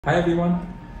Hi everyone!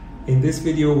 In this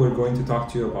video we're going to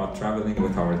talk to you about traveling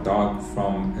with our dog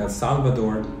from El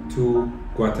Salvador to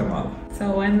Guatemala.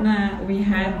 So when we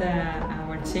had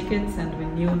our tickets and we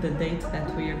knew the date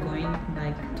that we are going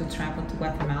to travel to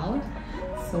Guatemala,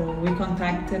 so we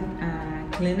contacted a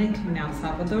clinic in El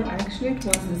Salvador. Actually it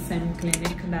was the same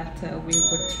clinic that we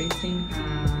were treating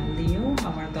Leo,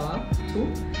 our dog,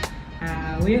 too.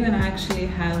 We're gonna actually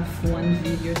have one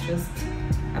video just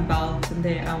about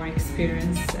our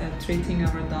experience treating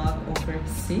our dog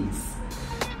overseas,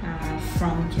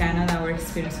 from Canada, our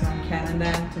experience from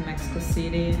Canada to Mexico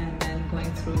City, and then going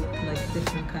through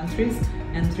different countries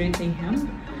and treating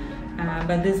him.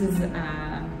 But this is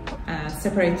a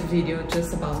separate video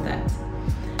just about that.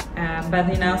 But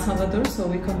in El Salvador, so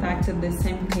we contacted the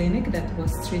same clinic that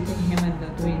was treating him and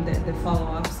doing the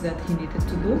follow-ups that he needed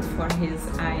to do for his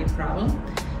eye problem.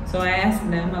 So I asked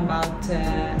them about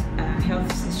a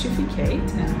health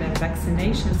certificate and a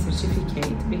vaccination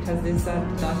certificate, because these are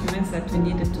the documents that we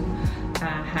needed to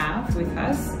have with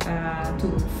us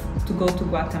to go to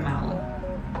Guatemala.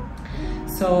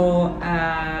 So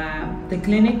the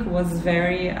clinic was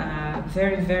very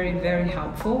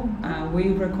helpful. We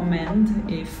recommend,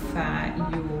 if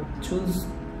you choose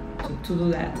to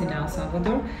do that in El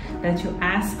Salvador, that you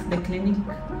ask the clinic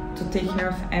to take care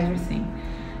of everything.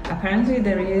 Apparently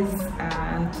there is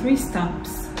 3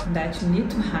 stamps that you need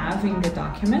to have in the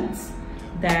documents,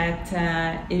 that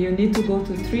you need to go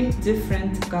to 3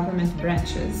 different government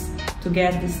branches to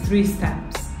get these 3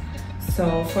 stamps.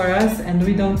 So for us, and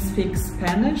we don't speak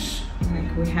Spanish,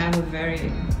 we have a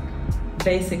very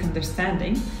basic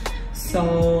understanding,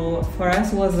 so for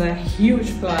us was a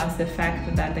huge plus the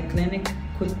fact that the clinic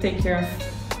could take care of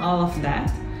all of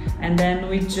that. And then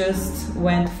we just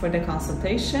went for the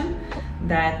consultation,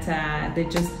 that they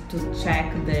just to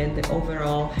check the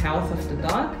overall health of the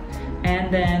dog,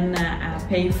 and then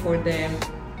pay for the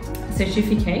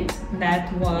certificate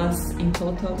that was in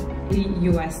total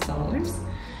 $80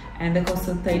 and the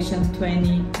consultation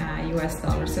 $20 US.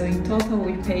 So in total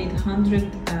we paid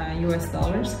 $100 US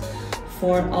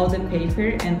for all the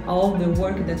paper and all the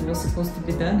work that was supposed to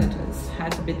be done,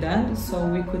 had to be done, so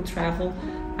we could travel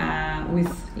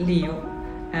with Leo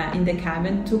in the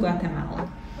cabin to Guatemala.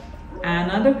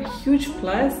 Another huge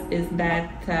plus is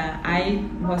that I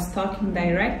was talking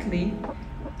directly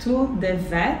to the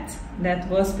vet that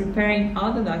was preparing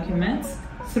all the documents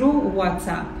through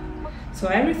WhatsApp. So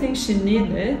everything she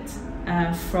needed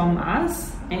from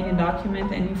us, any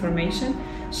document, any information,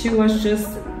 she was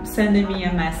just sending me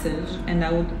a message and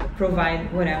I would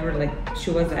provide whatever, she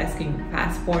was asking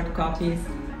passport copies,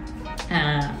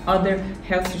 other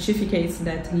health certificates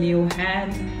that Leo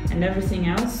had, and everything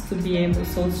else to be able,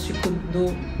 so she could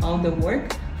do all the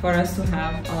work for us to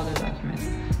have all the documents.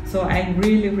 So I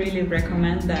really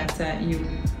recommend that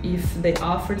if they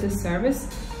offer the service,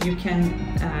 you can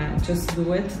just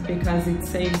do it, because it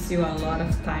saves you a lot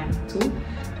of time too,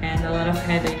 and a lot of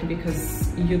headache,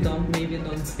 because maybe you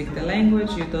don't speak the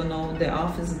language, you don't know the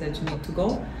office that you need to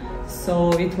go.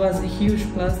 So it was a huge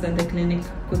plus that the clinic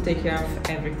could take care of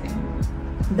everything.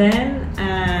 Then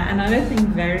another thing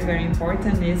very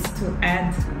important is to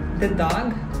add the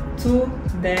dog to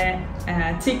the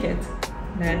ticket,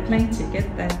 the plane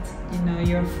ticket that in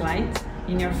your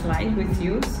flight with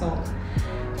you. So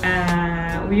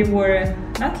we were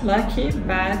not lucky,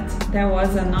 but there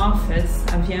was an office,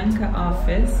 a Avianca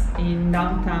office in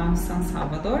downtown San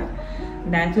Salvador,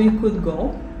 that we could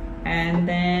go, and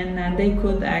then they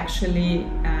could actually,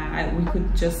 we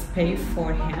could just pay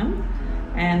for him,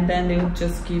 and then they would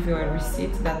just give you a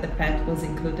receipt that the pet was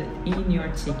included in your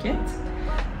ticket.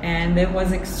 And it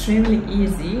was extremely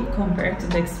easy compared to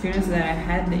the experience that I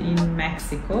had in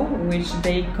Mexico, which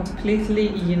they completely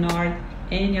ignored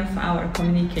any of our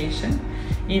communication.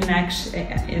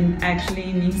 Actually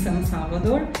in San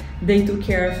Salvador, they took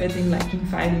care of it in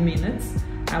 5 minutes.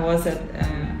 I went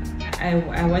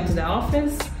to the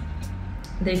office,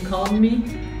 they called me,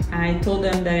 I told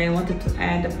them that I wanted to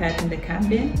add a pet in the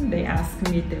cabin. They asked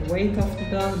me the weight of the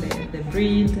dog, the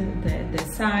breed, the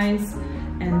size,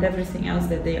 and everything else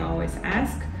that they always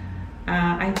ask.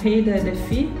 I paid the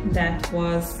fee that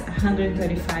was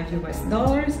 $135 US,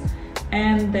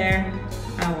 and there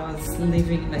I was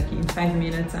leaving, in 5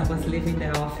 minutes I was leaving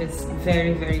the office.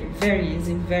 Very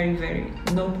easy, very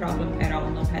no problem at all,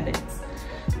 no headaches.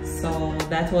 So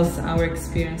that was our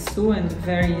experience too, and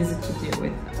very easy to deal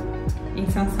with. In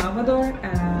San Salvador,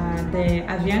 the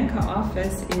Avianca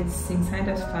office is inside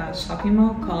of a shopping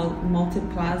mall called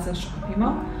Multiplaza Shopping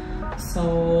Mall.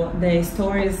 So the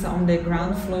store is on the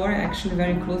ground floor, actually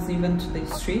very close even to the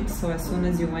street. So as soon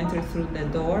as you enter through the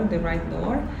door, the right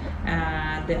door,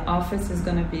 the office is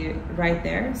gonna be right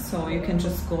there. So you can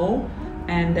just go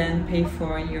and then pay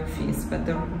for your fees. But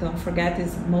don't forget,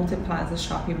 it's Multiplaza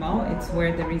Shopping Mall. It's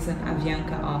where there is an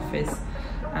Avianca office.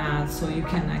 So you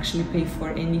can actually pay for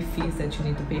any fees that you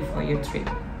need to pay for your trip.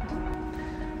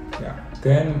 Yeah.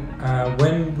 Then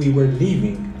when we were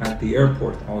leaving at the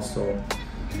airport also,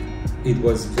 it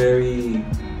was very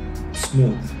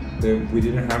smooth. We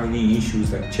didn't have any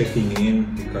issues like checking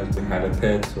in because we had a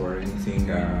pet or anything.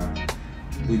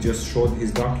 We just showed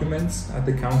his documents at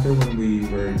the counter when we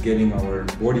were getting our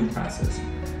boarding passes.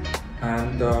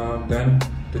 And then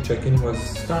the check-in was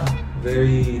done.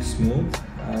 Very smooth.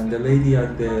 And the lady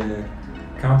at the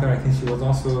counter, I think she was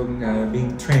also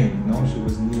being trained, no? She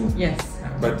was new. Yes.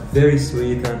 But very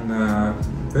sweet and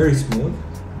very smooth.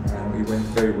 We went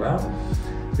very well.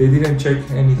 They didn't check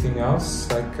anything else,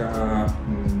 like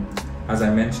as I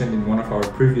mentioned in one of our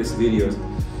previous videos,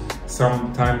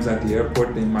 sometimes at the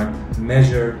airport they might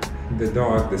measure the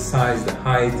dog, the size, the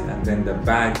height, and then the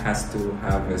bag has to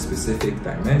have a specific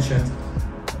dimensions.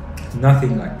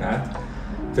 Nothing like that,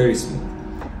 very smooth.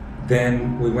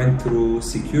 Then we went through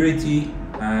security,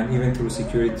 and even through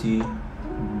security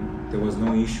there was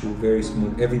no issue, very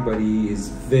smooth. Everybody is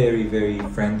very, very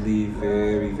friendly,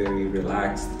 very, very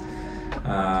relaxed.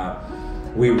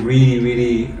 We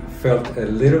really felt a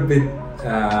little bit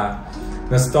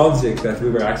nostalgic that we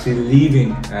were actually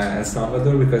leaving El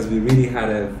Salvador, because we really had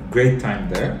a great time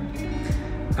there.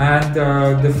 And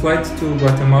the flight to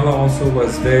Guatemala also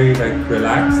was very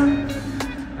relaxed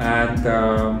and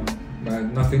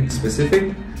nothing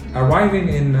specific. Arriving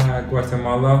in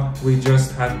Guatemala, we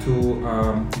just had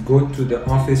to go to the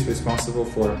office responsible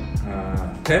for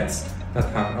pets that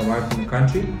have arrived in the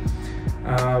country.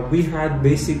 We had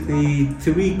basically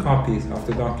 3 copies of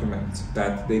the documents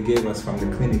that they gave us from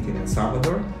the clinic in El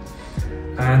Salvador.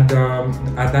 And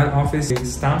at that office, they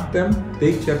stamped them.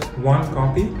 They kept 1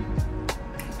 copy,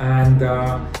 and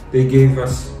they gave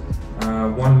us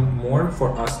 1 more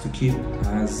for us to keep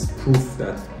as proof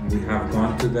that we have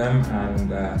gone to them and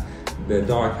the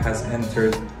dog has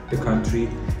entered the country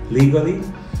legally.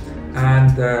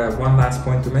 And one last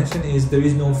point to mention is there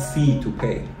is no fee to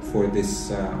pay for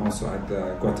this also at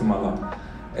the Guatemala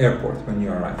airport when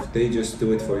you arrive. They just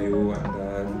do it for you,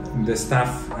 and the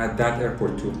staff at that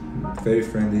airport too, very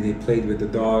friendly. They played with the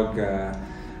dog,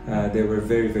 they were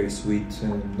very sweet,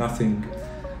 nothing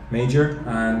major,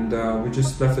 and we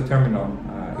just left the terminal.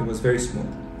 It was very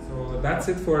smooth. So that's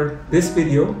it for this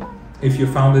video. If you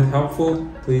found it helpful,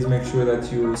 please make sure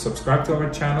that you subscribe to our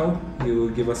channel,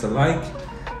 you give us a like,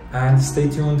 and stay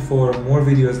tuned for more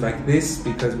videos like this,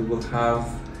 because we will have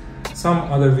some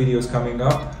other videos coming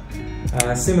up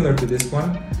similar to this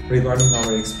one regarding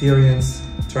our experience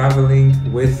traveling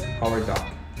with our dog.